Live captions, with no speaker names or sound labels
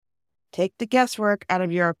Take the guesswork out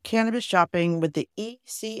of your cannabis shopping with the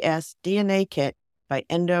ECS DNA Kit by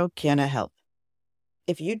Endo Canna Health.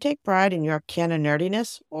 If you take pride in your canna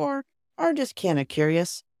nerdiness or are just canna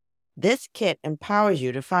curious, this kit empowers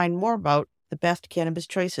you to find more about the best cannabis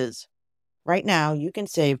choices. Right now, you can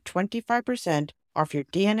save 25% off your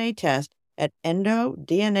DNA test at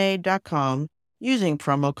endodna.com using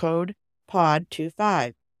promo code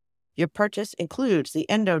POD25. Your purchase includes the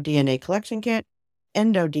Endo DNA Collection Kit,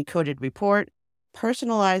 Endo Decoded Report,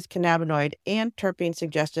 personalized cannabinoid and terpene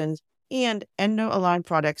suggestions, and Endo-aligned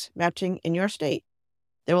products matching in your state.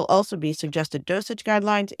 There will also be suggested dosage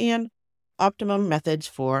guidelines and optimum methods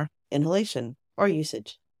for inhalation or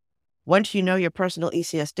usage. Once you know your personal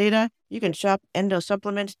ECS data, you can shop Endo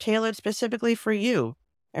supplements tailored specifically for you.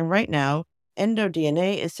 And right now, Endo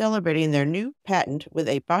DNA is celebrating their new patent with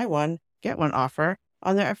a buy one, get one offer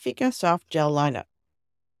on their Afika Soft Gel lineup.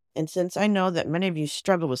 And since I know that many of you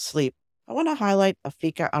struggle with sleep, I want to highlight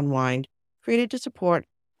Afika Unwind, created to support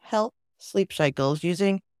health sleep cycles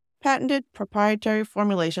using patented proprietary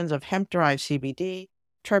formulations of hemp-derived CBD,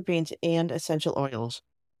 terpenes, and essential oils.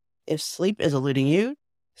 If sleep is eluding you,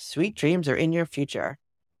 sweet dreams are in your future.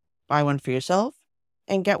 Buy one for yourself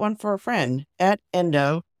and get one for a friend at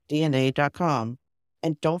endodna.com.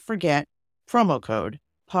 And don't forget promo code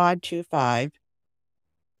POD25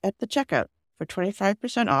 at the checkout for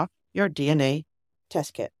 25% off your DNA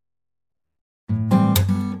test kit.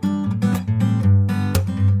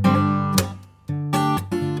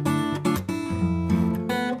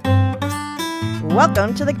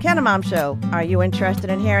 Welcome to the Canna Mom Show. Are you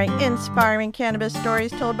interested in hearing inspiring cannabis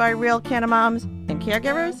stories told by real canna moms and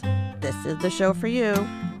caregivers? This is the show for you.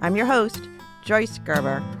 I'm your host, Joyce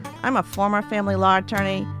Gerber. I'm a former family law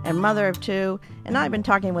attorney and mother of two, and I've been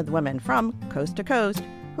talking with women from coast to coast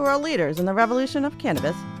who are leaders in the revolution of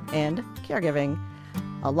cannabis and caregiving,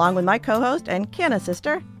 along with my co-host and canna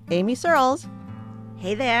sister, Amy Searles.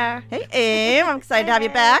 Hey there. Hey, Aim. I'm excited to have you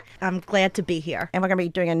back. I'm glad to be here. And we're going to be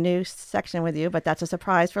doing a new section with you, but that's a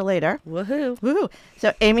surprise for later. Woohoo. Woohoo.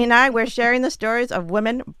 So Amy and I, we're sharing the stories of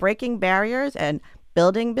women breaking barriers and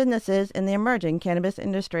building businesses in the emerging cannabis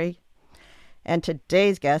industry. And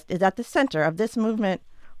today's guest is at the center of this movement.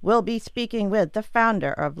 We'll be speaking with the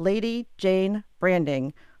founder of Ladyjane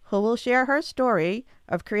Branding, who will share her story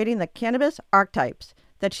of creating the cannabis archetypes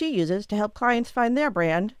that she uses to help clients find their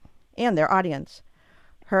brand and their audience.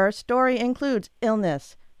 Her story includes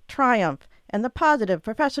illness, triumph, and the positive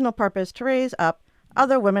professional purpose to raise up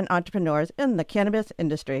other women entrepreneurs in the cannabis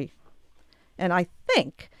industry. And I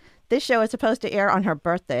think this show is supposed to air on her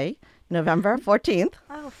birthday, November 14th.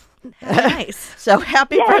 Oh, nice. So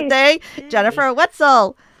happy Yay. Birthday, Jennifer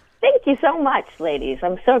Wetzel. Thank you so much, ladies.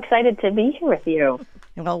 I'm so excited to be here with you.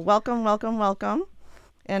 Well, welcome, welcome, welcome.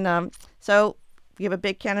 And so you have a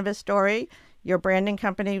big cannabis story, your branding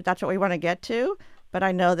company, that's what we want to get to. But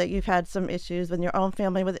I know that you've had some issues with your own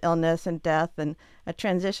family with illness and death and a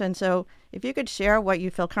transition. So if you could share what you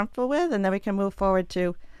feel comfortable with, and then we can move forward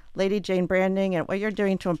to Ladyjane Branding and what you're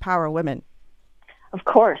doing to empower women. Of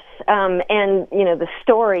course. And, you know, the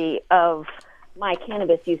story of my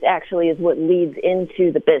cannabis use actually is what leads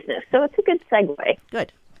into the business. So it's a good segue.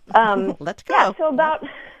 Good. Let's go. Yeah, so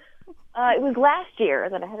it was last year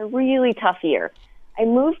that I had a really tough year. I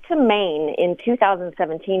moved to Maine in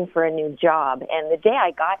 2017 for a new job, and the day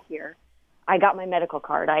I got here, I got my medical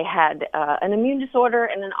card. I had an immune disorder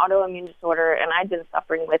and an autoimmune disorder, and I'd been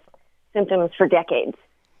suffering with symptoms for decades.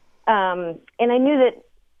 And I knew that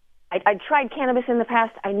I'd tried cannabis in the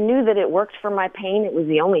past. I knew that it worked for my pain. It was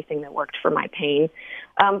the only thing that worked for my pain.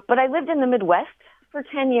 But I lived in the Midwest for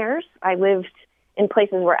 10 years. I lived in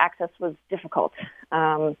places where access was difficult.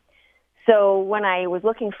 So when I was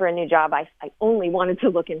looking for a new job, I only wanted to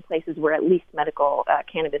look in places where at least medical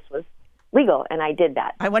cannabis was legal, and I did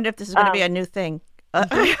that. I wonder if this is going to be a new thing.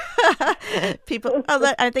 People,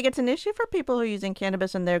 I think it's an issue for people who are using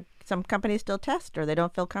cannabis, and some companies still test or they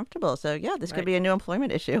don't feel comfortable. So yeah, this could be a new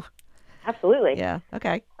employment issue. Absolutely. Yeah.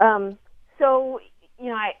 Okay. So you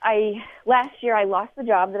know, I last year I lost the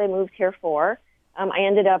job that I moved here for. I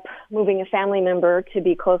ended up moving a family member to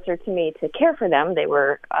be closer to me to care for them. They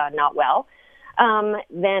were not well.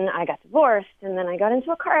 Then I got divorced, and then I got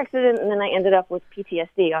into a car accident, and then I ended up with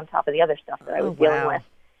PTSD on top of the other stuff that I was dealing with.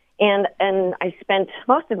 And I spent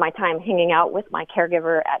most of my time hanging out with my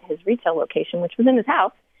caregiver at his retail location, which was in his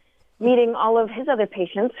house, meeting all of his other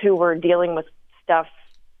patients who were dealing with stuff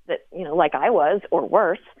that, you know, like I was, or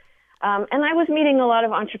worse. And I was meeting a lot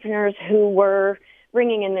of entrepreneurs who were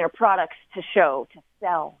bringing in their products to show, to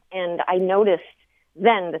sell. And I noticed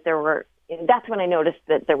then that that's when I noticed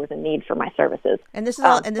that there was a need for my services. And this is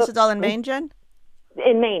all in Maine, Jen?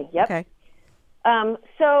 In Maine, yep. Okay.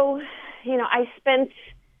 So, I spent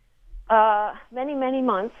many, many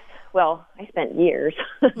months. Well, I spent years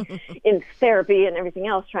in therapy and everything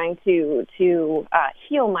else trying to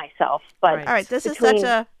heal myself. But Right. All right, this is such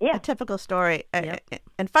a typical story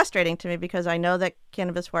and frustrating to me because I know that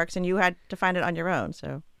cannabis works and you had to find it on your own.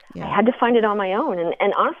 So I had to find it on my own.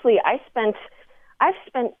 And honestly, I've spent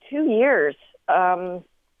 2 years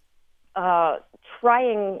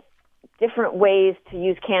trying different ways to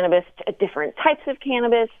use cannabis, different types of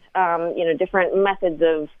cannabis, different methods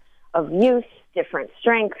of use, different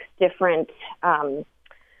strengths, different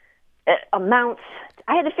amounts.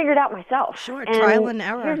 I had to figure it out myself. Sure, trial and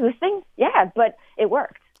error. Here's the thing, but it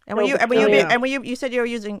worked. And you said you were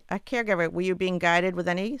using a caregiver. Were you being guided with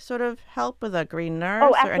any sort of help with a green nurse?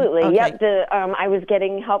 Oh, absolutely. Okay. Yep. I was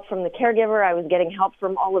getting help from the caregiver. I was getting help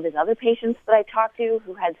from all of his other patients that I talked to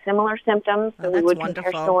who had similar symptoms. So we would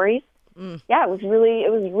compare stories. Yeah, it was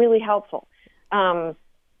really helpful.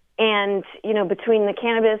 And between the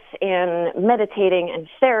cannabis and meditating and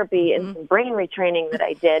therapy and some brain retraining that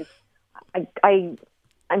I did,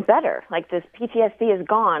 I'm better. Like, this PTSD is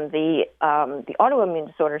gone, the autoimmune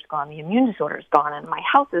disorder is gone, the immune disorder is gone, and my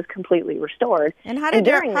health is completely restored. And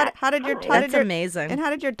That's amazing. And how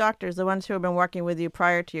did your doctors, the ones who have been working with you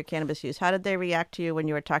prior to your cannabis use, how did they react to you when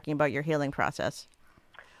you were talking about your healing process?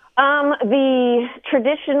 The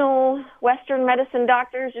traditional Western medicine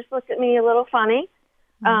doctors just looked at me a little funny,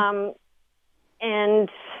 and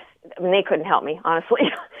they couldn't help me, honestly.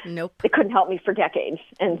 Nope. They couldn't help me for decades.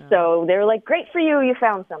 And so they were like, great for you, you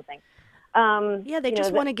found something. They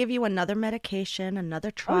just want to give you another medication,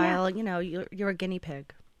 another trial. You're a guinea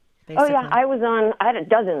pig, basically. Oh, yeah. I had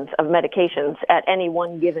dozens of medications at any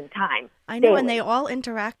one given time. I know, daily. and they all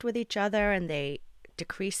interact with each other, and they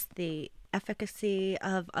decrease the efficacy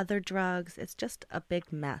of other drugs. It's just a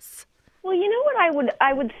big mess. Well, what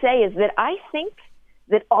I would say is that I think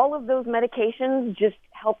that all of those medications just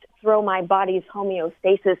helped throw my body's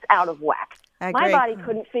homeostasis out of whack. My body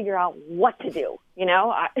couldn't figure out what to do,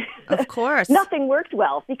 Of course. Nothing worked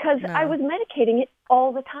well because I was medicating it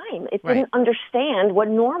all the time. It didn't understand what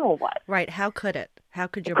normal was. Right. How could it? How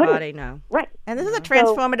could your body know? Right. And this is a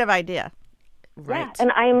transformative idea. Right. Yeah,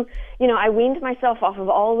 and I weaned myself off of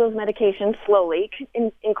all those medications slowly,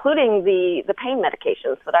 including the pain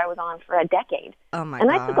medications that I was on for a decade. Oh, my God.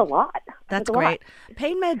 God. And I took a lot. That's great.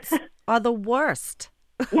 Pain meds are the worst.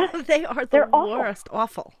 Yes. They're worst.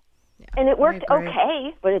 Awful. Yeah, and it worked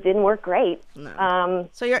okay, but it didn't work great. No.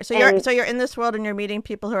 So you're in this world and you're meeting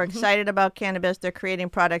people who are excited about cannabis. They're creating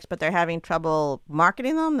products, but they're having trouble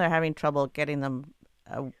marketing them. They're having trouble getting them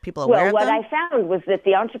people aware of them. Well, what I found was that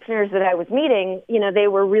the entrepreneurs that I was meeting, they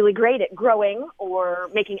were really great at growing or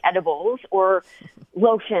making edibles or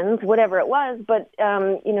lotions, whatever it was. But,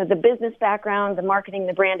 the business background, the marketing,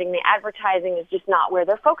 the branding, the advertising is just not where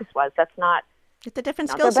their focus was. That's not It's a different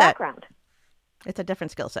not skill their set. background. It's a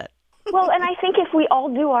different skill set. Well, and I think if we all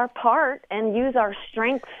do our part and use our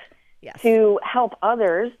strengths to help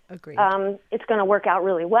others, Agreed. It's going to work out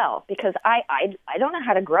really well because I don't know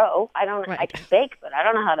how to grow. I can bake, but I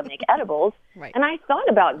don't know how to make edibles. Right. And I thought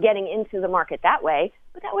about getting into the market that way,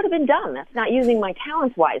 but that would have been dumb. That's not using my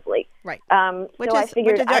talents wisely. Right. So I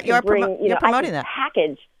figured I could bring, I could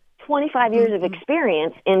package 25 years of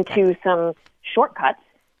experience into some shortcuts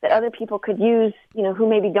that other people could use, who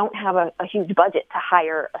maybe don't have a huge budget to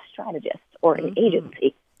hire a strategist or an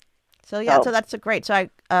agency. So so that's great. So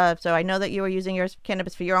I know that you are using your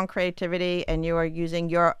cannabis for your own creativity, and you are using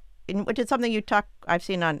which is something I've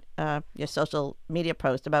seen on your social media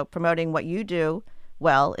post about promoting what you do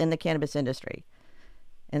well in the cannabis industry,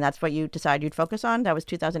 and that's what you decided you'd focus on. That was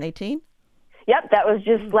 2018. Yep, that was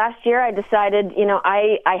just last year. I decided,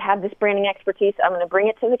 I have this branding expertise. I'm going to bring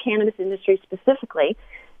it to the cannabis industry specifically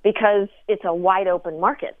because it's a wide open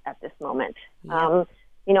market at this moment. Yeah.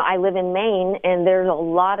 I live in Maine, and there's a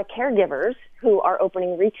lot of caregivers who are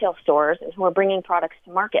opening retail stores and who are bringing products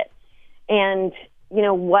to market. And,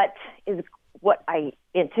 what I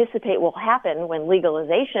anticipate will happen when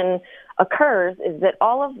legalization occurs is that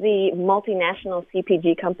all of the multinational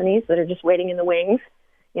CPG companies that are just waiting in the wings,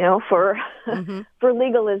 for for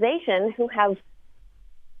legalization, who have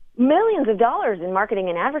millions of dollars in marketing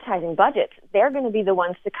and advertising budgets, they're going to be the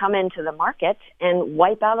ones to come into the market and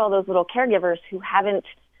wipe out all those little caregivers who haven't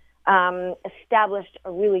established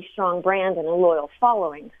a really strong brand and a loyal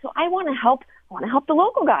following. So I want to help the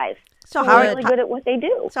local guys who are really good at what they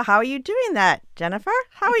do. So how are you doing that, Jennifer?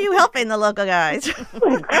 How are you helping the local guys?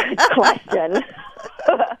 Good question.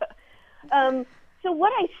 So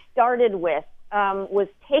what I started with was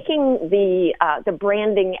taking the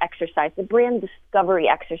branding exercise, the brand discovery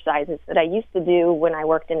exercises that I used to do when I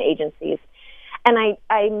worked in agencies, and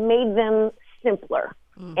I made them simpler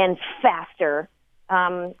and faster,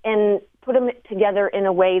 and put them together in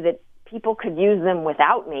a way that people could use them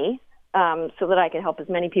without me, so that I could help as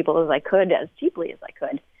many people as I could, as cheaply as I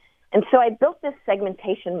could. And so I built this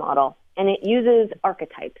segmentation model, and it uses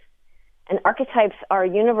archetypes. And archetypes are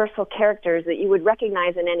universal characters that you would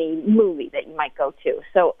recognize in any movie that you might go to.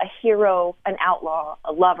 So a hero, an outlaw,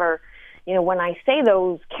 a lover. You know, when I say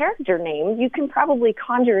those character names, you can probably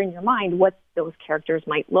conjure in your mind what those characters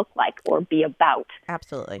might look like or be about.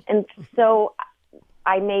 Absolutely. And so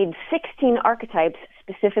I made 16 archetypes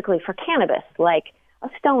specifically for cannabis, like a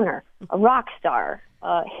stoner, a rock star,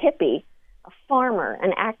 a hippie, a farmer,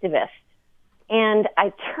 an activist. And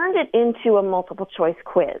I turned it into a multiple choice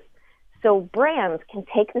quiz. So brands can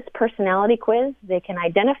take this personality quiz, they can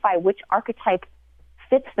identify which archetype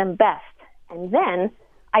fits them best, and then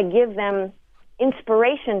I give them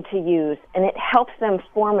inspiration to use, and it helps them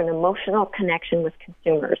form an emotional connection with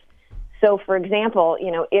consumers. So, for example,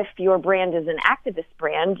 you know, if your brand is an activist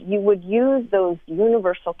brand, you would use those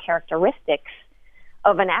universal characteristics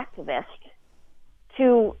of an activist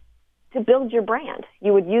to build your brand.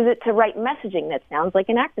 You would use it to write messaging that sounds like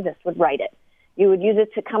an activist would write it. You would use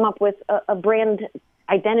it to come up with a brand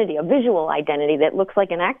identity, a visual identity that looks like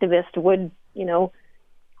an activist would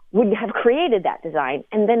have created that design.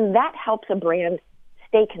 And then that helps a brand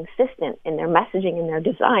stay consistent in their messaging and their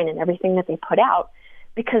design and everything that they put out,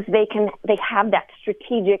 because they have that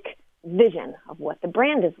strategic vision of what the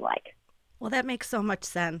brand is like. Well, that makes so much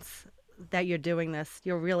sense that you're doing this.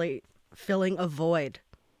 You're really filling a void.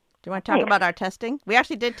 Do you want to talk about our testing? We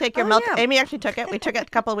actually did take your milk. Yeah. Amy actually took it. We took it a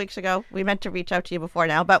couple of weeks ago. We meant to reach out to you before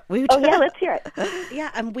now, but we. Oh yeah, let's hear it.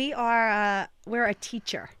 Yeah, and we're a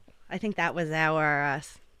teacher. I think that was our.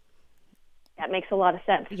 That makes a lot of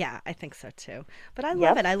sense. Yeah, I think so too. But I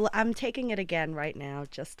love it. I'm taking it again right now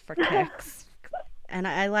just for kicks. And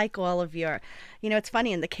I like all of your. You know, it's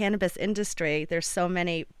funny in the cannabis industry. There's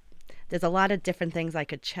a lot of different things I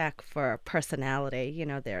could check for personality. You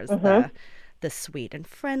know, there's the sweet and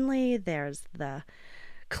friendly, there's the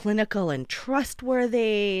clinical and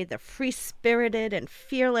trustworthy, the free-spirited and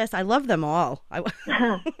fearless. I love them all.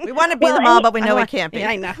 We want to be them all, but we know we can't be.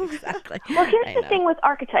 Yeah, I know, exactly. Well, here's the thing with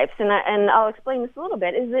archetypes, and I'll explain this a little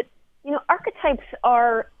bit, is that, you know, archetypes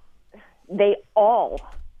they all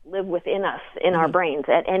live within us, in our brains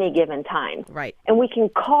at any given time. Right. And we can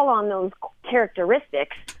call on those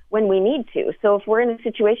characteristics when we need to. So if we're in a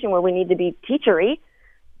situation where we need to be teachery,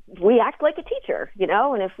 we act like a teacher, you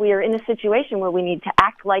know, and if we are in a situation where we need to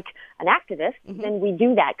act like an activist, then we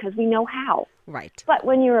do that because we know how. Right. But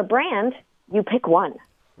when you're a brand, you pick one.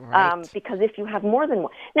 Right. Because if you have more than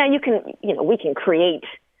one, now we can create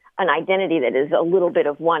an identity that is a little bit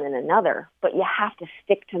of one and another, but you have to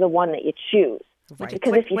stick to the one that you choose. Right.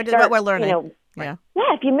 Because if you which is what we're learning. You know, yeah,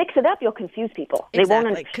 if you mix it up, you'll confuse people. They won't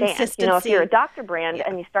understand. You know, if you're a doctor brand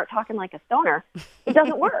and you start talking like a stoner, it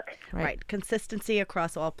doesn't work. Right. Consistency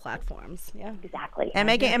across all platforms. Yeah. Exactly. And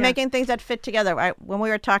making things that fit together. When we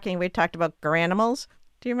were talking, we talked about garanimals.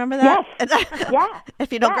 Do you remember that? Yes. Yeah.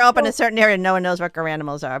 If you don't grow up in a certain area, no one knows what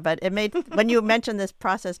garanimals are. But it made when you mentioned this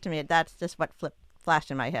process to me, that's just what flashed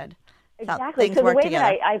in my head. Exactly. So the way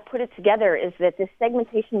that I put it together is that this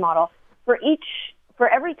segmentation model, for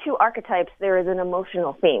every two archetypes, there is an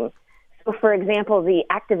emotional theme. So, for example, the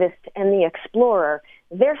activist and the explorer,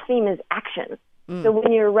 their theme is action. So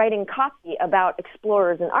when you're writing copy about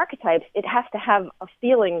explorers and archetypes, it has to have a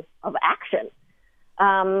feeling of action.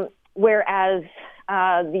 Whereas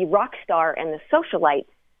the rock star and the socialite,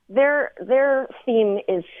 their theme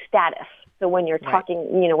is status. So when you're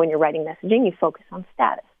talking, you know, when you're writing messaging, you focus on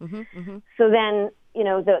status. So then, you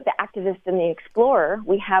know, the activist and the explorer,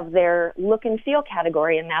 we have their look and feel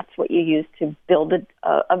category, and that's what you use to build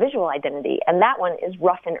a visual identity. And that one is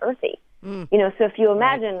rough and earthy. You know, so if you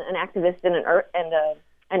imagine an activist and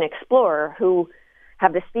an explorer who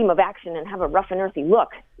have this theme of action and have a rough and earthy look,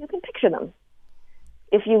 you can picture them.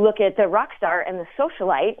 If you look at the rock star and the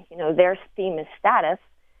socialite, you know, their theme is status.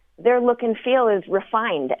 Their look and feel is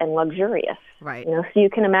refined and luxurious. Right. You know, so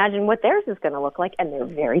you can imagine what theirs is going to look like, and they're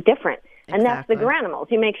very different. And that's the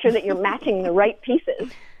granimals. You make sure that you're matching the right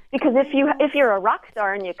pieces. Because if you're a rock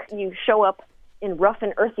star and you show up in rough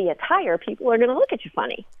and earthy attire, people are going to look at you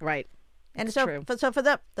funny. Right. And so for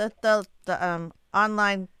the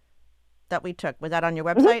online that we took, was that on your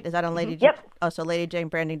website? Is that on Ladyjane? Yep. Oh, so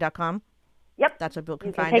ladyjanebranding.com? Yep. That's where people can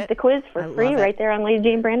You can find take it. the quiz for free right there on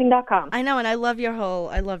ladyjanebranding.com. I know, and I love your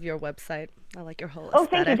website. I like your whole aesthetic. Oh,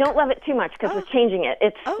 thank you. Don't love it too much because we're changing it.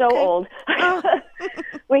 It's so okay. old.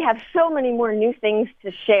 We have so many more new things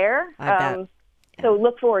to share. I bet. So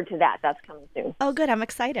look forward to that. That's coming soon. Oh, good. I'm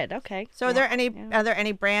excited. Okay. So are there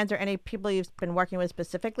any brands or any people you've been working with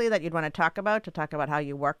specifically that you'd want to talk about how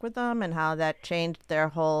you work with them and how that changed their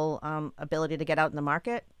whole ability to get out in the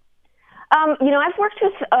market? I've worked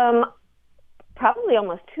with probably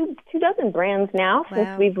almost two dozen brands now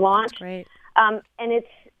since we've launched. Great. And it's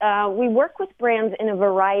we work with brands in a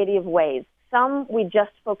variety of ways. Some we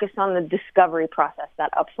just focus on the discovery process,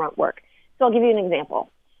 that upfront work. So I'll give you an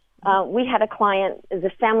example. We had a client, is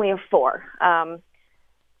a family of 4,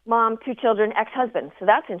 mom, 2 children, ex-husband. So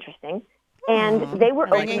that's interesting. And they were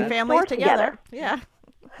bringing families together. Yeah.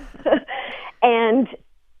 And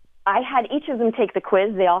I had each of them take the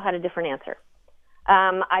quiz. They all had a different answer.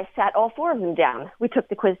 I sat all 4 of them down. We took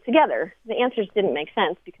the quiz together. The answers didn't make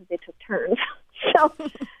sense because they took turns.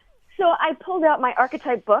 So I pulled out my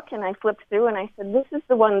archetype book and I flipped through and I said, this is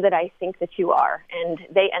the one that I think that you are. And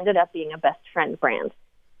they ended up being a best friend brand.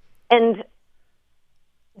 And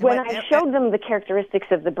when I showed them the characteristics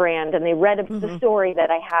of the brand and they read the story that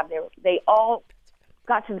I have, they all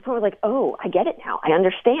got to the point where like, oh, I get it now. I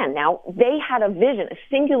understand now. They had a vision, a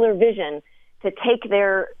singular vision to take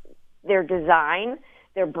their design,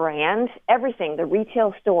 their brand, everything, the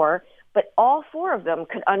retail store, but all 4 of them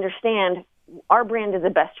could understand our brand is a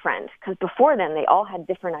best friend. Because before then, they all had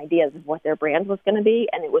different ideas of what their brand was going to be,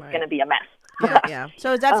 and it was going to be a mess. Yeah.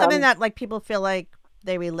 So is that something that like people feel like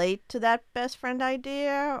they relate to that best friend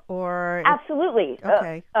idea, or absolutely?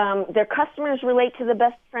 Okay. Their customers relate to the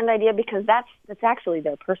best friend idea because that's actually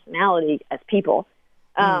their personality as people.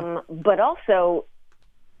 But also,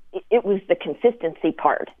 it was the consistency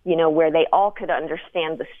part, where they all could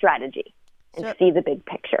understand the strategy and see the big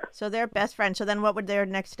picture. So they're best friends. So then what would their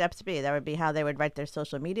next steps be? That would be how they would write their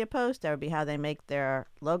social media post. That would be how they make their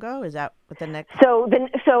logo. Is that what the next? So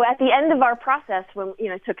at the end of our process, when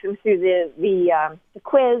I took them through the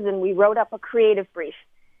quiz and we wrote up a creative brief,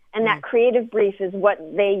 and that creative brief is what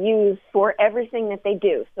they use for everything that they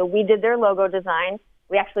do. So we did their logo design.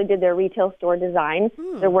 We actually did their retail store design.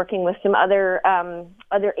 They're working with some other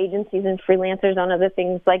agencies and freelancers on other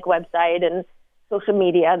things like website and social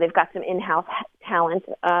media. They've got some in-house talent.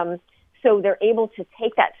 So they're able to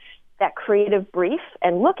take that creative brief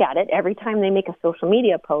and look at it every time they make a social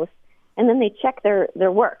media post, and then they check their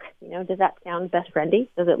work. Does that sound best friendly?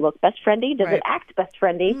 Does it look best friendly? Does it act best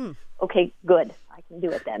friendly? Okay, good. I can do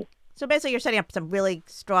it then. So basically you're setting up some really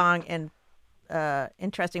strong and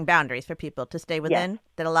interesting boundaries for people to stay within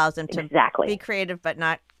that allows them to be creative but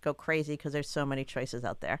not go crazy because there's so many choices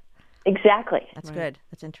out there. Exactly. That's good.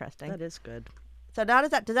 That's interesting. That is good. So now does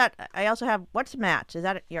that I also have, what's Match? Is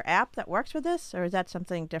that your app that works with this, or is that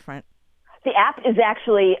something different? The app is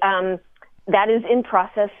actually, that is in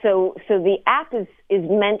process. So the app is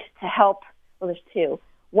meant to help, there's 2.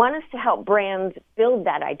 One is to help brands build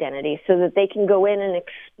that identity so that they can go in and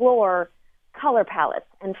explore color palettes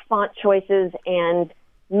and font choices and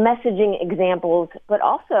messaging examples, but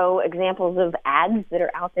also examples of ads that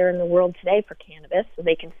are out there in the world today for cannabis, so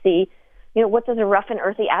they can see, what does a rough and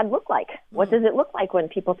earthy ad look like? What does it look like when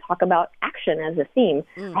people talk about action as a theme?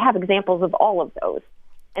 I have examples of all of those.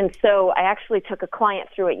 And so I actually took a client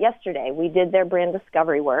through it yesterday. We did their brand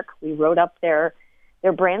discovery work. We wrote up their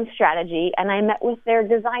brand strategy, and I met with their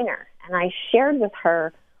designer, and I shared with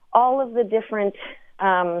her all of the different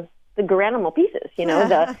the Garanimals pieces,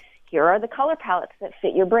 here are the color palettes that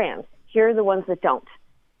fit your brand. Here are the ones that don't.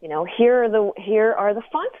 Here are the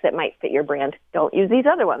fonts that might fit your brand. Don't use these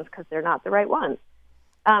other ones because they're not the right ones.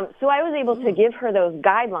 So I was able to give her those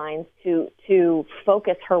guidelines to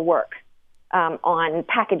focus her work on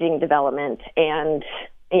packaging development and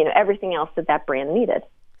everything else that brand needed.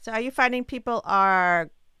 So are you finding people are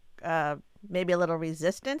maybe a little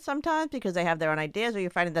resistant sometimes because they have their own ideas, or you're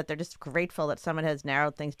finding that they're just grateful that someone has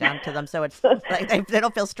narrowed things down to them so it's like they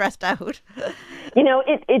don't feel stressed out?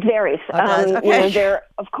 It varies. Okay.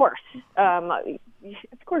 Of course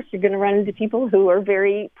you're going to run into people who are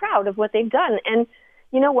very proud of what they've done. And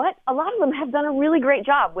you know what? A lot of them have done a really great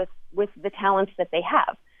job with the talents that they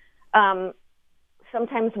have.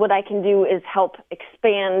 Sometimes what I can do is help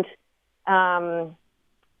expand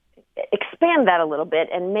that a little bit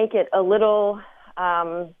and make it a little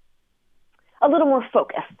more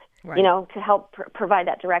focused, right, to help provide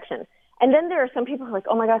that direction. And then there are some people who are like,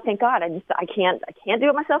 oh my God, thank God. I can't do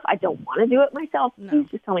it myself. I don't want to do it myself. No. Please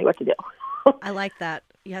just tell me what to do. I like that.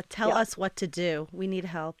 Yeah. Tell us what to do. We need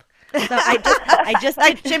help. So I just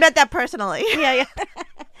she meant that personally. Yeah.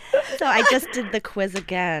 So I just did the quiz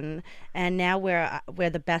again, and now we're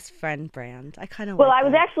the best friend brand. I kind of Well, like I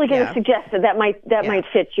was that. actually going to suggest that might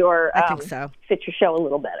fit your I think so. fit your show a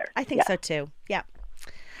little better. I think so too. Yeah.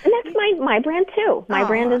 And that's my brand too. My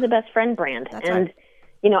brand is a best friend brand, That's and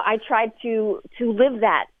right. I tried to live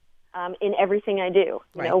that in everything I do.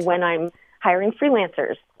 You know, when I'm hiring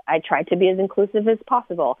freelancers, I try to be as inclusive as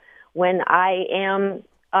possible. When I am,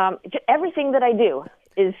 everything that I do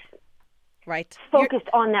is focused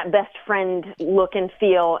on that best friend look and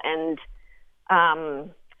feel and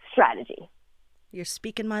strategy. You're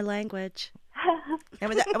speaking my language. And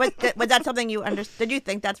was that something you understood? Did you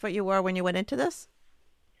think that's what you were when you went into this?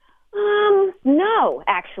 No,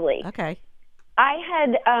 actually. Okay. I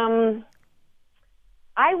had,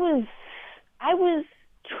 I was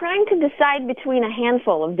trying to decide between a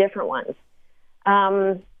handful of different ones.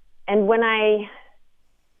 And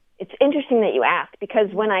it's interesting that you asked,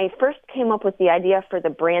 because when I first came up with the idea for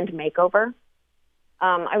the brand makeover,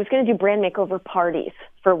 I was going to do brand makeover parties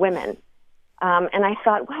for women. And I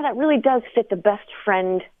thought, wow, that really does fit the best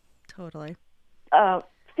friend Totally.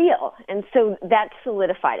 Feel. And so that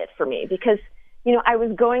solidified it for me, because, I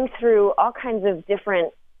was going through all kinds of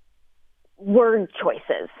different word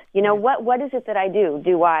choices. What is it that I do?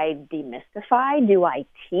 Do I demystify? Do I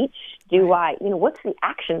teach? What's the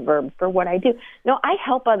action verb for what I do? No, I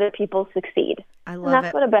help other people succeed. I love it. And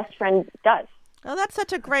that's what a best friend does. Oh, that's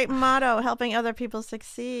such a great motto, helping other people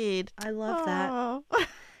succeed. I love that.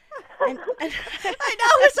 And I know,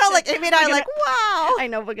 we're so like, Amy and I are like, wow. I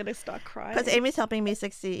know, we're going to start crying. Because Amy's helping me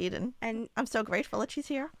succeed, and I'm so grateful that she's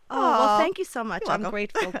here. Well, thank you so much. You're I'm welcome.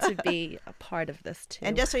 grateful to be a part of this, too.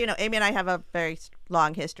 And just so you know, Amy and I have a very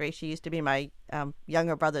long history. She used to be my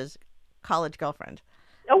younger brother's college girlfriend.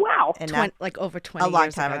 Oh, wow. And over 20 years a long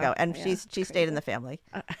time ago. And she stayed in the family.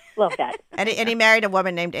 Love that. And he married a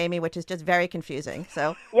woman named Amy, which is just very confusing.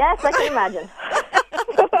 So yes, I can imagine.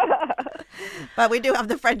 But we do have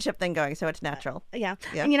the friendship thing going, so it's natural. Yeah.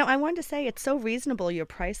 And, I wanted to say it's so reasonable, your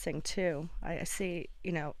pricing, too. I see,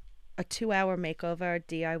 a 2-hour makeover,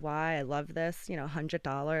 DIY. I love this,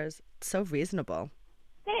 $100. It's so reasonable.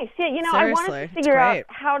 Thanks. Yeah, Seriously, I wanted to figure out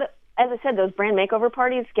how to, as I said, those brand makeover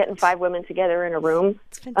parties, getting 5 women together in a room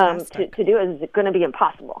to do is going to be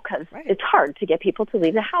impossible, because it's hard to get people to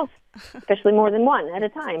leave the house, especially more than one at a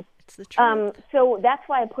time. It's the truth. So that's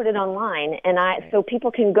why I put it online, and so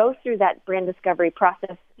people can go through that brand discovery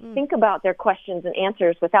process, think about their questions and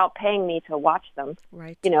answers without paying me to watch them.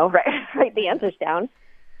 Right. Write the answers down.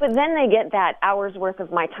 But then they get that hour's worth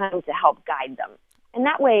of my time to help guide them. And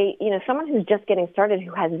that way, someone who's just getting started,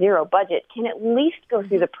 who has zero budget, can at least go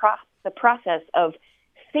through the process of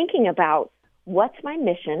thinking about, what's my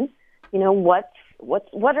mission,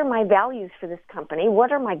 what are my values for this company,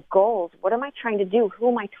 what are my goals, what am I trying to do, who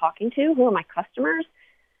am I talking to, who are my customers,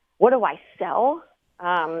 what do I sell,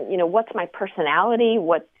 what's my personality,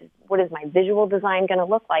 what is my visual design going to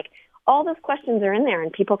look like. All those questions are in there,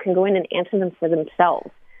 and people can go in and answer them for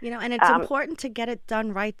themselves. And it's important to get it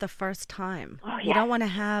done right the first time. Oh, yeah. You don't want to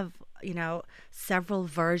have, several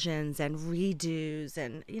versions and redos,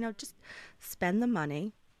 and, just spend the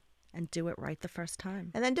money and do it right the first time.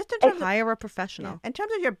 And then just in terms hire a professional. In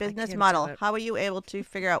terms of your business model, how are you able to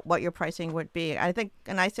figure out what your pricing would be? I think,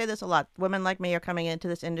 and I say this a lot, women like me are coming into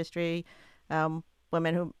this industry,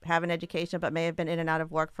 women who have an education but may have been in and out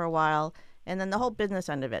of work for a while, and then the whole business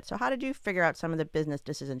end of it. So how did you figure out some of the business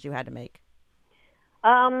decisions you had to make?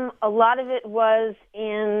 A lot of it was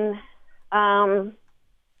in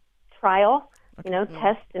trial,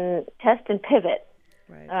 test and pivot.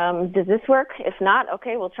 Right. Does this work? If not,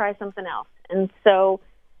 okay, we'll try something else. And so,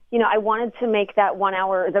 I wanted to make that 1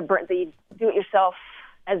 hour, the do-it-yourself,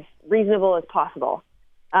 as reasonable as possible.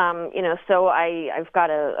 So I've got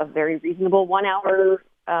a very reasonable 1 hour,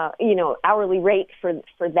 hourly rate for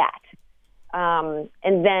that.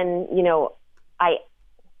 And then, I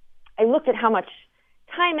looked at how much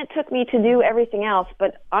time it took me to do everything else,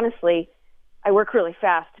 but honestly, I work really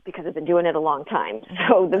fast because I've been doing it a long time.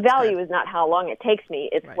 So the value is not how long it takes me;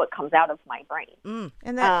 it's what comes out of my brain.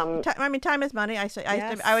 And that, time is money. I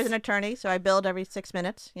was an attorney, so I billed every 6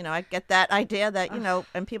 minutes. I get that idea that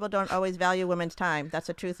and people don't always value women's time. That's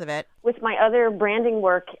the truth of it. With my other branding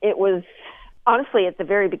work, it was honestly at the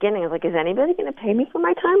very beginning. I was like, "Is anybody going to pay me for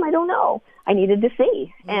my time? I don't know." I needed to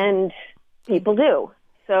see, and people do.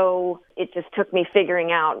 So it just took me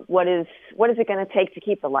figuring out what is it going to take to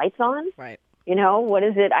keep the lights on? Right. What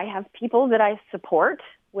is it? I have people that I support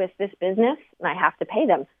with this business, and I have to pay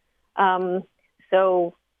them.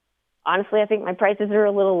 So honestly, I think my prices are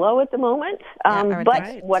a little low at the moment.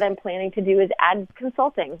 But what I'm planning to do is add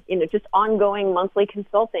consulting, just ongoing monthly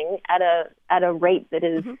consulting at a rate that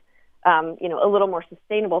is, a little more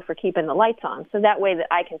sustainable for keeping the lights on. So that way that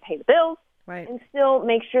I can pay the bills and still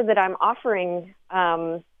make sure that I'm offering,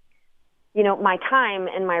 my time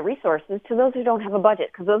and my resources to those who don't have a budget,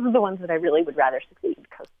 because those are the ones that I really would rather succeed,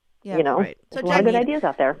 because there's a lot of good ideas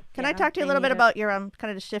out there. Can I talk to you a little bit about your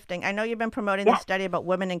kind of shifting? I know you've been promoting the study about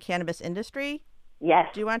women in cannabis industry. Yes.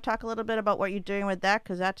 Do you want to talk a little bit about what you're doing with that?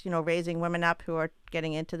 Because that's, raising women up who are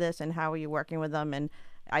getting into this, and how are you working with them? And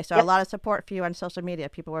I saw a lot of support for you on social media.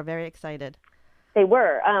 People were very excited. They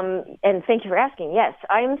were. And thank you for asking. Yes,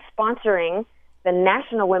 I'm sponsoring the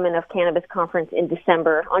National Women of Cannabis Conference on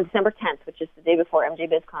December 10th, which is the day before MJ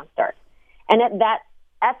BizCon starts. And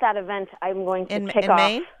at that event, I'm going to kick off. In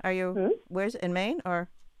Maine? Are you? Where's in Maine or?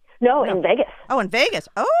 No, in Vegas. Oh, in Vegas.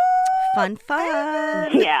 Oh, fun.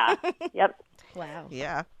 Yeah. Yep. Wow.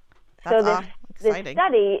 Yeah. That's exciting. This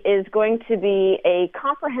study is going to be a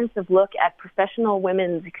comprehensive look at professional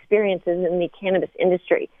women's experiences in the cannabis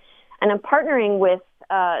industry, and I'm partnering with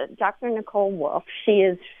Dr. Nicole Wolf. She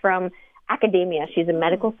is from academia. She's a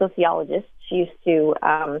medical sociologist. She used to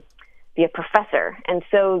be a professor, and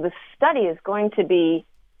so the study is going to be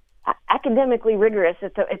academically rigorous.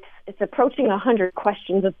 It's approaching 100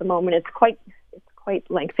 questions at the moment. It's quite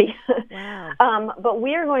lengthy. Wow. But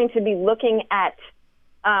we are going to be looking at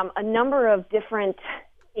a number of different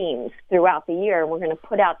themes throughout the year. We're going to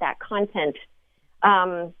put out that content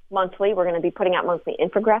monthly. We're going to be putting out monthly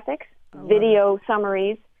infographics, video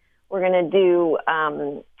summaries. We're going to do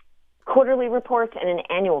quarterly reports and an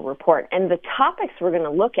annual report. And the topics we're going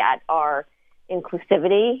to look at are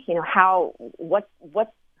inclusivity,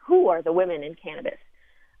 who are the women in cannabis?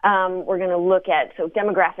 We're going to look at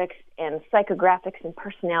demographics and psychographics and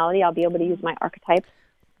personality. I'll be able to use my archetypes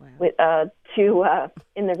in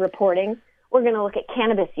the reporting. We're going to look at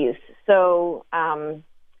cannabis use. So,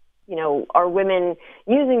 are women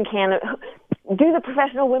using cannabis? Do the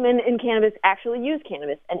professional women in cannabis actually use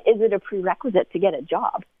cannabis? And is it a prerequisite to get a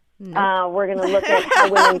job? Nope. We're going to look at how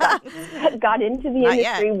women got into the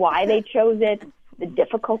industry, why they chose it, the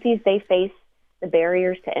difficulties they face, the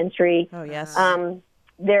barriers to entry. Oh, yes.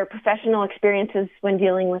 Their professional experiences when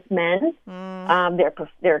dealing with men,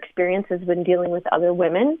 their experiences when dealing with other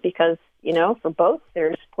women, because, for both,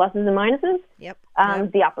 there's pluses and minuses. Yep.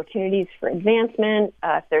 The opportunities for advancement,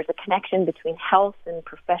 if there's a connection between health and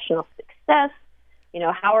professional success,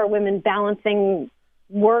 how are women balancing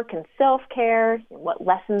work and self-care, what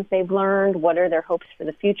lessons they've learned, what are their hopes for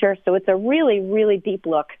the future. So it's a really, really deep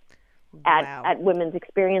look at women's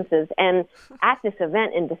experiences. And at this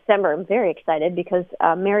event in December, I'm very excited because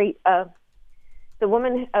Wendy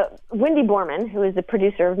Borman, who is the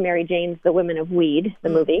producer of Mary Jane's The Women of Weed, the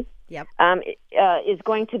movie, is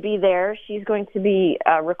going to be there. She's going to be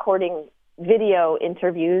recording video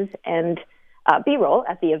interviews and B-roll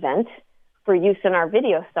at the event for use in our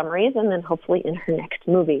video summaries, and then hopefully in her next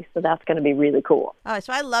movie. So that's going to be really cool. Oh,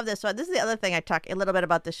 so I love this. So this is the other thing I talk a little bit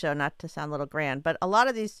about this show, not to sound a little grand, but a lot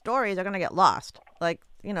of these stories are going to get lost. Like,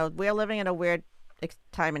 we're living in a weird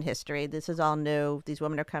time in history. This is all new. These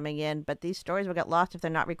women are coming in, but these stories will get lost if they're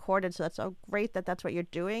not recorded. So that's so great that that's what you're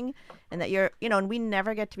doing, and that you're, and we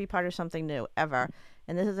never get to be part of something new ever.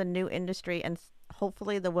 And this is a new industry, and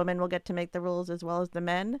hopefully the women will get to make the rules as well as the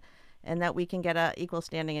men, and that we can get a equal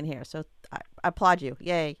standing in here. So I applaud you.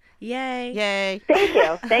 Yay. Yay. Yay.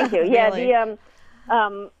 Thank you. Yeah, really.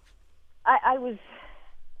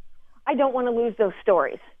 I don't want to lose those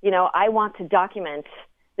stories. I want to document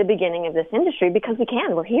the beginning of this industry because we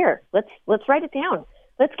can. We're here. Let's write it down.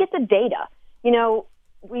 Let's get the data.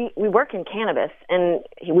 We work in cannabis, and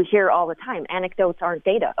we hear all the time, anecdotes aren't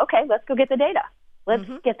data. Okay, let's go get the data. Let's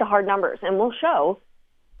get the hard numbers, and we'll show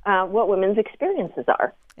what women's experiences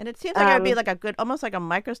are. And it seems like it would be like a good, almost like a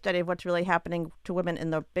micro study of what's really happening to women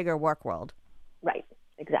in the bigger work world. Right,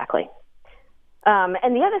 exactly.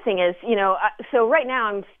 And the other thing is, so right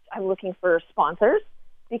now I'm looking for sponsors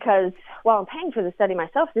because while I'm paying for the study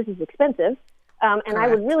myself, this is expensive. And I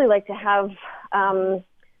would really like to have,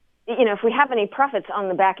 if we have any profits on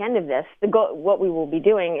the back end of this, what we will be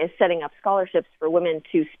doing is setting up scholarships for women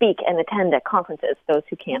to speak and attend at conferences, those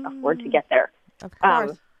who can't afford to get there. Of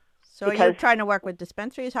course. So are you trying to work with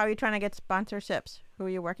dispensaries? How are you trying to get sponsorships? Who are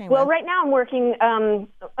you working with? Well, right now I'm working, I'm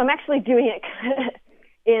actually doing it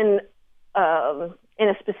in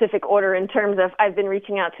a specific order in terms of I've been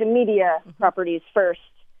reaching out to media properties first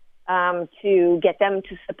to get them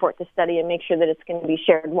to support the study and make sure that it's going to be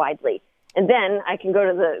shared widely. And then I can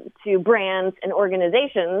go to brands and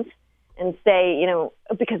organizations and say,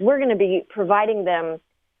 because we're going to be providing them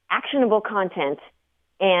actionable content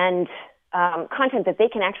and content that they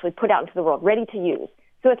can actually put out into the world, ready to use.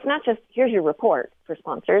 So it's not just, here's your report for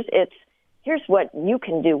sponsors. It's, here's what you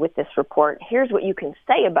can do with this report. Here's what you can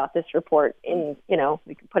say about this report. We can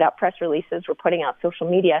put out press releases. We're putting out social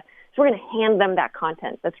media. So we're going to hand them that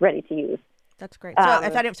content that's ready to use. That's great.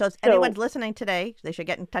 If anyone's listening today, they should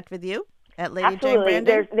get in touch with you at Ladyjane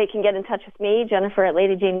Branding. They can get in touch with me, Jennifer, at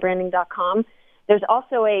ladyjanebranding.com. There's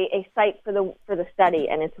also a site for the study,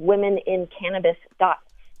 and it's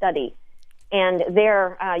womenincannabis.study. And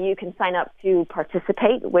there you can sign up to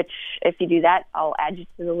participate, which if you do that, I'll add you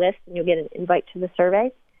to the list and you'll get an invite to the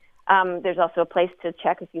survey. There's also a place to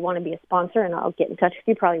check if you want to be a sponsor, and I'll get in touch with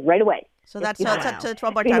you probably right away. So it's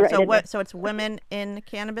 12 more times. So it's Women in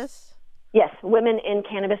Cannabis? Yes,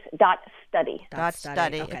 womenincannabis.study.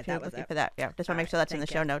 .study. Okay, if you're looking for that. Yeah, just want to make sure that's in the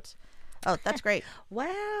show notes. Oh, that's great.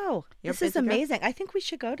 Wow. This is amazing. I think we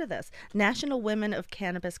should go to this. National Women of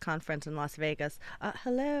Cannabis Conference in Las Vegas.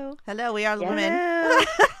 Hello. Hello, we are women.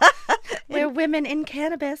 We're women in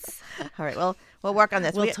cannabis. All right, well, we'll work on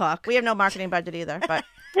this. We'll talk. We have no marketing budget either, but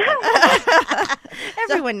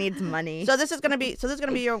everyone needs money. So this is going to be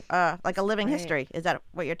your like a living history. Is that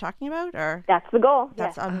what you're talking about, or that's the goal?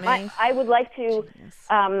 That's amazing. I would like to.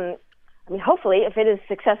 Hopefully, if it is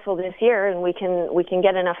successful this year and we can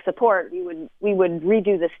get enough support, we would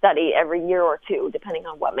redo the study every year or two, depending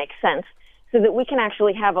on what makes sense, so that we can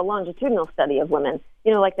actually have a longitudinal study of women,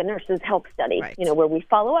 like the Nurses' Health Study, right. Where we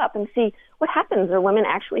follow up and see what happens. Are women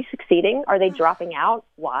actually succeeding? Are they dropping out?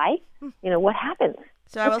 Why? What happens?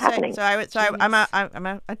 So I'm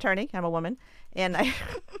an attorney. I'm a woman, and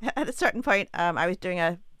at a certain point, I was doing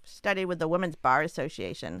a study with the Women's Bar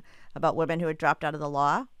Association about women who had dropped out of the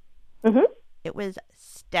law. Mm-hmm. It was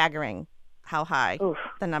staggering how high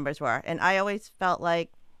the numbers were. And I always felt like,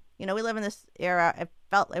 we live in this era. I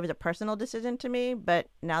felt it was a personal decision to me. But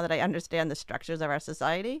now that I understand the structures of our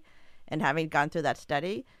society and having gone through that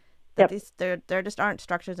study, that there just aren't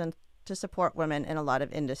structures to support women in a lot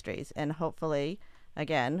of industries. And hopefully,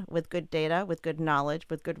 again, with good data, with good knowledge,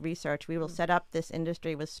 with good research, we will set up this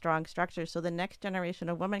industry with strong structures so the next generation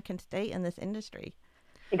of women can stay in this industry.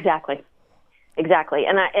 Exactly.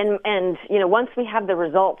 And once we have the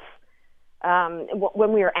results,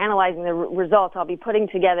 when we are analyzing the results, I'll be putting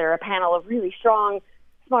together a panel of really strong,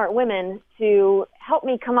 smart women to help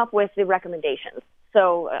me come up with the recommendations.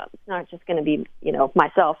 So it's not just going to be,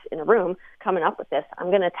 myself in a room coming up with this.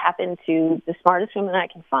 I'm going to tap into the smartest women I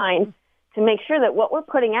can find to make sure that what we're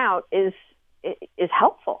putting out is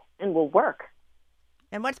helpful and will work.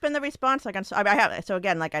 And what's been the response? I just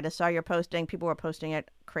saw your posting. People were posting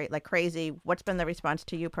it like crazy. What's been the response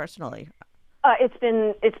to you personally? It's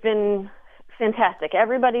been fantastic.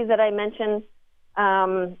 Everybody that I mention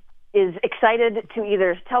is excited to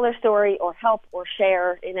either tell their story or help or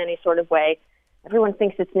share in any sort of way. Everyone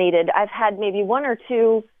thinks it's needed. I've had maybe one or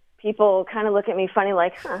two people kind of look at me funny,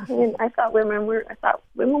 like, I thought women were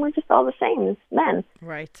just all the same as men.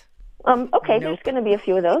 Right. Okay, There's going to be a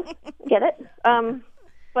few of those. Get it?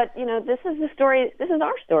 But this is the story. This is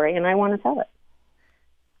our story, and I want to tell it.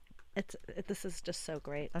 This is just so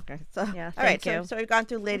great. Okay, so yeah, all right. you. So we've gone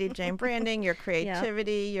through Ladyjane Branding, your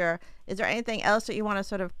creativity, Is there anything else that you want to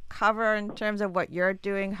sort of cover in terms of what you're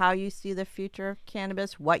doing, how you see the future of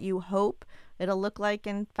cannabis, what you hope it'll look like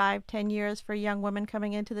in 5-10 years for young women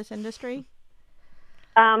coming into this industry?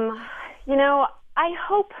 I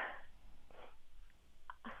hope.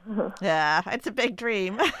 Yeah, it's a big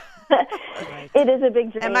dream. It is a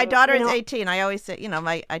big dream. And my daughter is 18. I always say,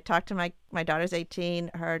 I talked to my daughter's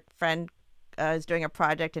 18. Her friend is doing a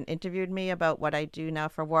project and interviewed me about what I do now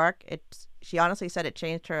for work. She honestly said it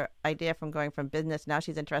changed her idea from going from business. Now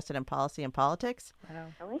she's interested in policy and politics. Wow.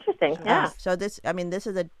 Oh, interesting. Yeah. So this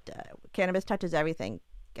is cannabis touches everything,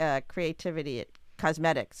 creativity,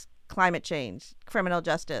 cosmetics, climate change, criminal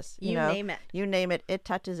justice. You name it. You name it. It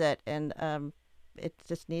touches it. And it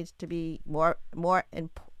just needs to be more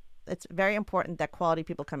it's very important that quality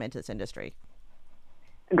people come into this industry.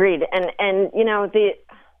 Agreed. And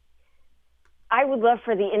I would love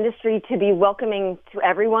for the industry to be welcoming to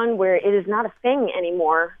everyone, where it is not a thing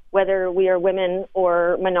anymore, whether we are women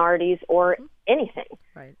or minorities or anything.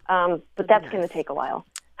 Right. But that's going to take a while.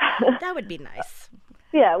 That would be nice.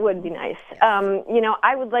 Yeah, it would be nice. Yes.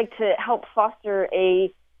 I would like to help foster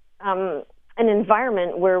an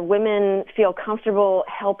environment where women feel comfortable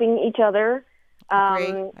helping each other.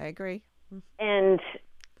 I agree. And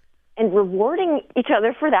rewarding each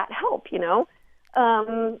other for that help,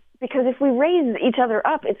 because if we raise each other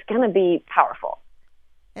up, it's going to be powerful.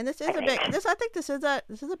 And this is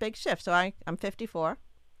this is a big shift. So I'm 54,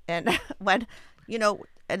 and when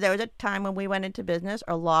there was a time when we went into business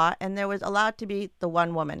or law, and there was allowed to be the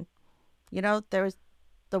one woman. There was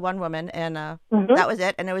the one woman, and that was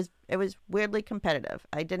it. And it was weirdly competitive.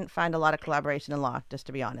 I didn't find a lot of collaboration in law, just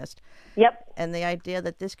to be honest. Yep. And the idea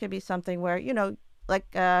that this could be something where,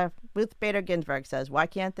 like Ruth Bader Ginsburg says, why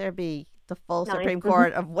can't there be the full Supreme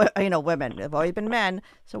Court of women? They've always been men,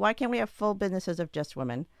 so why can't we have full businesses of just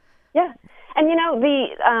women? Yeah, and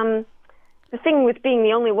the thing with being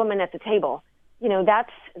the only woman at the table,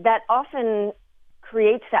 that often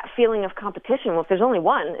creates that feeling of competition. Well, if there's only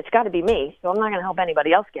one, it's got to be me, so I'm not going to help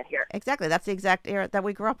anybody else get here. Exactly. That's the exact era that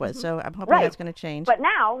we grew up with, so I'm hoping that's going to change. But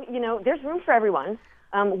now, there's room for everyone.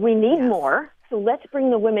 We need more, so let's bring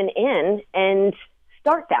the women in and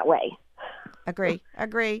start that way. Agree.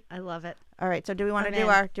 I love it. All right, so do you want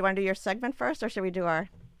to do your segment first, or should we do our...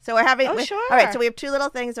 So we're having... Sure. All right, so we have two little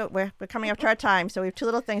things. We're coming up to our time, so we have two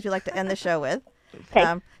little things we'd like to end the show with.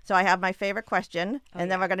 Okay. So I have my favorite question, and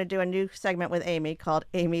then we're going to do a new segment with Amy called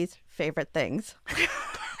Amy's Favorite Things.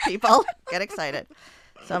 People, get excited.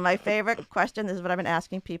 So my favorite question, this is what I've been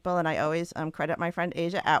asking people, and I always credit my friend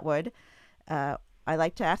Asia Atwood. I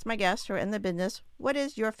like to ask my guests who are in the business, what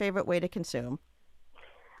is your favorite way to consume?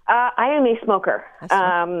 I am a smoker.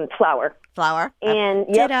 Flower. Flower? And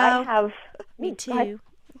Ditto. I have... Me too.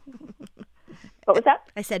 What was that?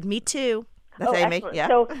 I said me too. That's Amy. Excellent. Yeah.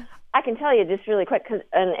 So I can tell you just really quick,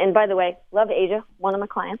 and by the way, love Asia, one of my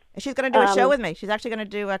clients. And she's going to do a show with me. She's actually going to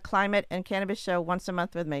do a climate and cannabis show once a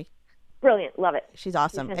month with me. Brilliant. Love it. She's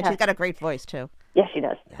awesome. And she's got a great voice, too. Yes, she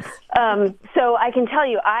does. Yes. So I can tell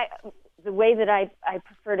you, the way that I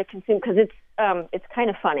prefer to consume, because it's kind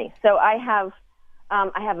of funny. So I have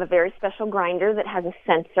a very special grinder that has a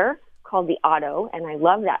sensor called the Auto, and I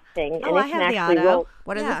love that thing. Oh, and I have the Auto.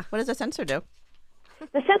 What does the sensor do?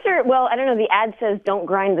 The sensor, well, I don't know, the ad says don't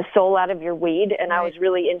grind the soul out of your weed, and I was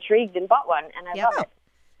really intrigued and bought one, and I love it.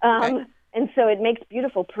 Okay. And so it makes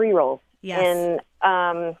beautiful pre-rolls. Yes. And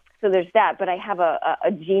so there's that, but I have a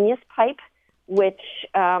Genius pipe, which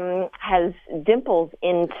has dimples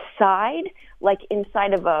inside, like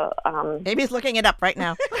inside of a... Amy's looking it up right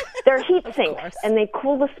now. They're heat sinks, and they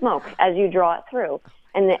cool the smoke as you draw it through.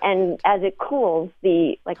 And as it cools,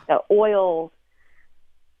 the oil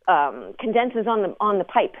condenses on the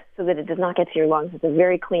pipe so that it does not get to your lungs. It's a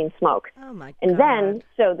very clean smoke. Oh my God. And then,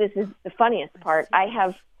 so this is the funniest part. I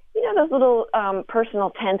have, those little personal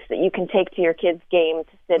tents that you can take to your kids' game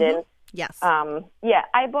to sit in. Yes. Yeah,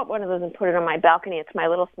 I bought one of those and put it on my balcony. It's my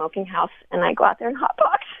little smoking house, and I go out there and hot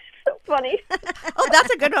box. It's so funny. Oh,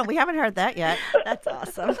 that's a good one. We haven't heard that yet. That's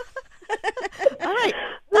awesome. All right.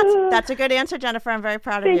 That's a good answer, Jennifer. I'm very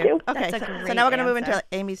proud of Thank you. Okay, That's a so great now we're going to move answer. into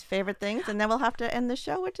Amy's favorite things, and then we'll have to end the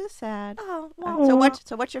show, which is sad. Oh, So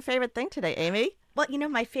what's your favorite thing today, Amy? Well,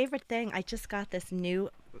 my favorite thing, I just got this new,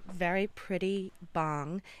 very pretty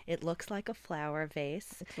bong. It looks like a flower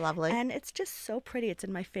vase. It's lovely. And it's just so pretty. It's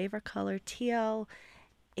in my favorite color, teal.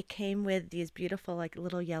 It came with these beautiful,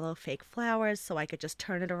 little yellow fake flowers, so I could just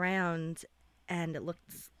turn it around, and it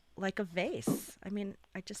looks like a vase. I mean,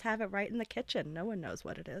 I just have it right in the kitchen. No one knows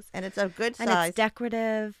what it is. And it's a good size. And it's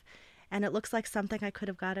decorative. And it looks like something I could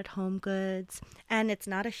have got at Home Goods. And it's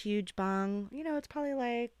not a huge bong. It's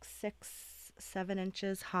probably 6-7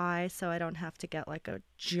 inches high, so I don't have to get a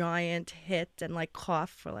giant hit and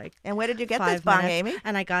cough for And where did you get 5 this bong, minutes. Amy?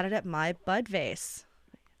 And I got it at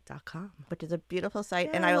mybudvase.com. Which is a beautiful site.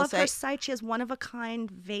 Yeah, and I will love say her site. She has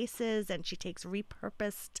one-of-a-kind vases, and she takes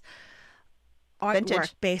repurposed artwork,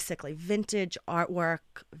 Vintage. basically vintage artwork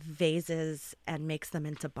vases, and makes them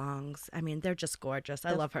into bongs. I mean, they're just gorgeous.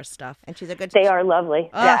 I love her stuff. And she's a good... They are lovely.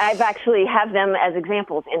 Yeah, I've actually have them as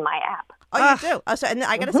examples in my app. Oh, you do? Oh, so, and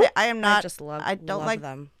I got to say, I am not... I don't love like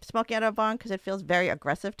them. smoking out of a bong because it feels very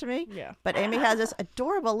aggressive to me. Yeah. But Amy has this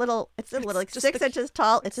adorable little... It's a little, just 6 inches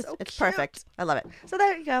tall. It's so it's cute. perfect. I love it. So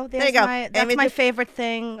there you go. There you go. That's Amy, my just- favorite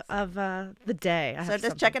thing of the day. I So have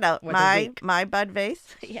just check it something out. or the week. My Bud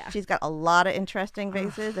vase. Yeah. She's got a lot of interesting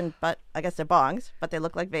vases, but I guess they're bongs, but they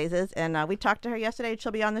look like vases. And we talked to her yesterday.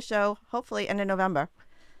 She'll be on the show hopefully end of November.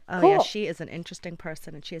 Oh, Cool. yeah, she is an interesting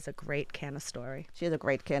person, and she has a great can of story. She has a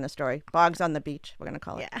great can of story. Bogs on the beach, we're going to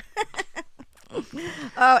call it. Yeah.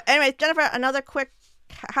 Oh, anyway, Jennifer, another quick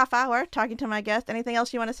half hour talking to my guest. Anything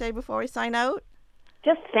else you want to say before we sign out?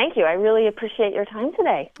 Just thank you. I really appreciate your time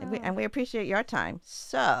today. And we appreciate your time.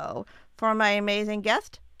 So, for my amazing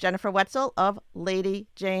guest, Jennifer Wetzel of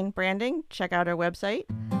Ladyjane Branding, check out her website.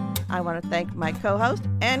 I want to thank my co-host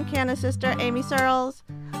and Canna sister, Amy Searles.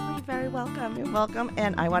 You're very welcome. You're welcome.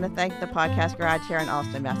 And I want to thank the Podcast Garage here in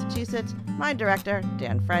Allston, Massachusetts, my director,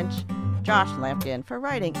 Dan French, Josh Lampkin for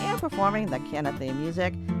writing and performing the Canna theme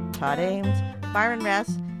music, Todd Ames, Byron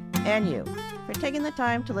Ress, and you for for taking the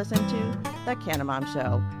time to listen to The Canna Mom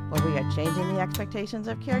Show, where we are changing the expectations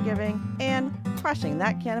of caregiving and crushing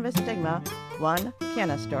that cannabis stigma one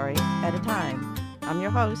canna story at a time. I'm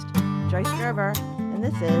your host, Joyce Gerber, and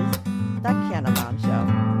this is The Canna Mom Show.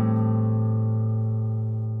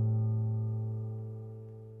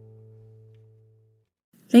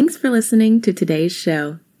 Thanks for listening to today's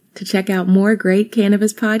show. To check out more great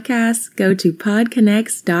cannabis podcasts, go to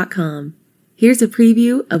podconnects.com. Here's a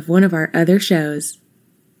preview of one of our other shows.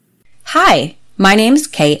 Hi, my name's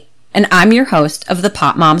Kate, and I'm your host of the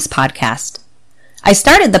Pop Moms Podcast. I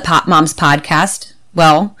started the Pop Moms Podcast,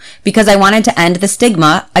 because I wanted to end the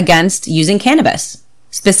stigma against using cannabis,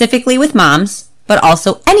 specifically with moms, but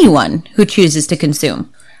also anyone who chooses to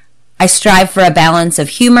consume. I strive for a balance of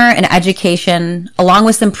humor and education, along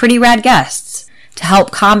with some pretty rad guests, to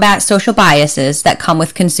help combat social biases that come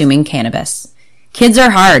with consuming cannabis. Kids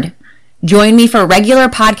are hard. Join me for regular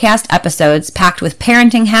podcast episodes packed with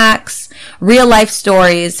parenting hacks, real-life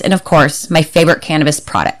stories, and of course, my favorite cannabis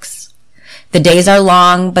products. The days are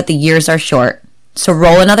long, but the years are short. So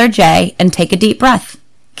roll another J and take a deep breath.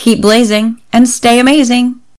 Keep blazing and stay amazing.